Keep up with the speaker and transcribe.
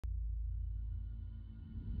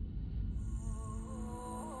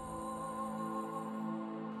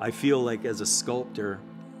I feel like as a sculptor,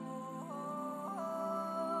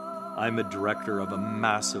 I'm a director of a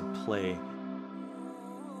massive play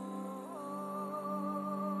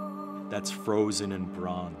that's frozen in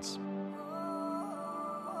bronze.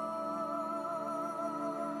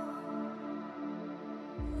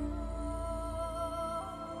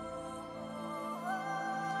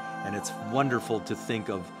 And it's wonderful to think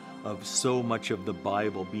of so much of the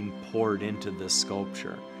Bible being poured into this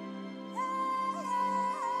sculpture.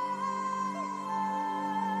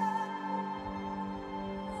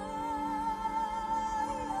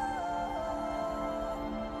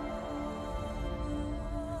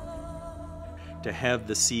 To have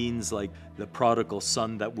the scenes like the prodigal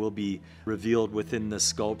son that will be revealed within the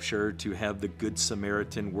sculpture, to have the Good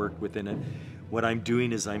Samaritan work within it. What I'm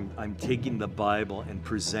doing is I'm taking the Bible and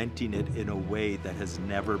presenting it in a way that has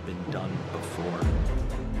never been done before.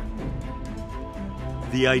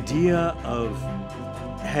 The idea of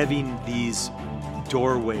having these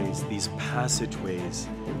doorways, these passageways,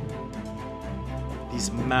 these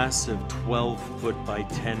massive 12-foot by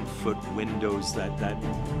 10-foot windows that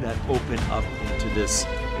open up into this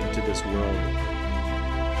world,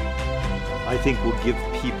 I think will give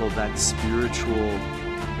people that spiritual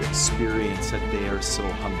experience that they are so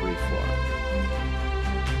hungry for.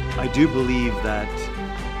 I do believe that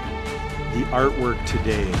the artwork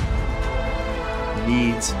today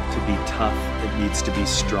needs to be tough, it needs to be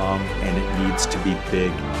strong, and it needs to be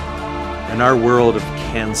big. In our world of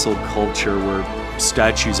cancel culture where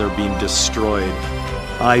statues are being destroyed,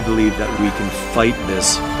 I believe that we can fight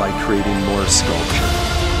this by creating more sculpture.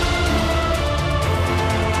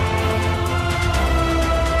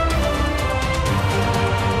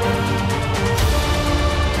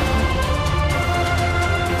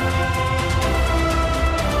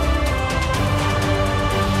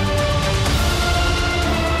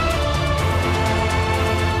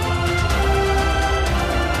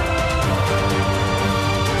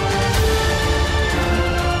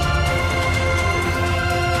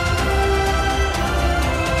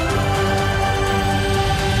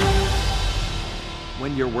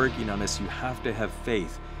 When you're working on this, you have to have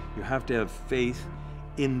faith. You have to have faith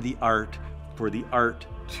in the art for the art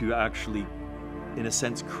to actually, in a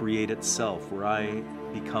sense, create itself, where I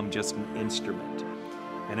become just an instrument.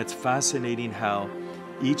 And it's fascinating how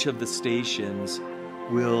each of the stations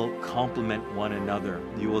will complement one another.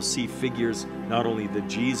 You will see figures, not only the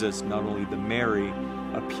Jesus, not only the Mary,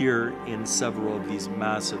 appear in several of these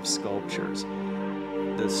massive sculptures.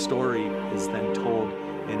 The story is then told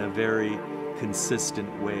in a very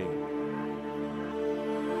consistent way.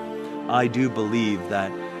 I do believe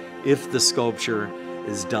that if the sculpture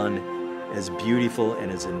is done as beautiful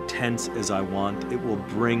and as intense as I want, it will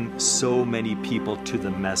bring so many people to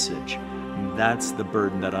the message. And that's the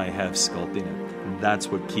burden that I have sculpting it. And that's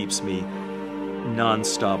what keeps me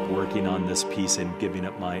non-stop working on this piece and giving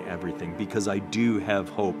it my everything, because I do have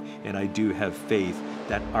hope and I do have faith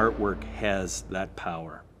that artwork has that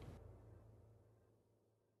power.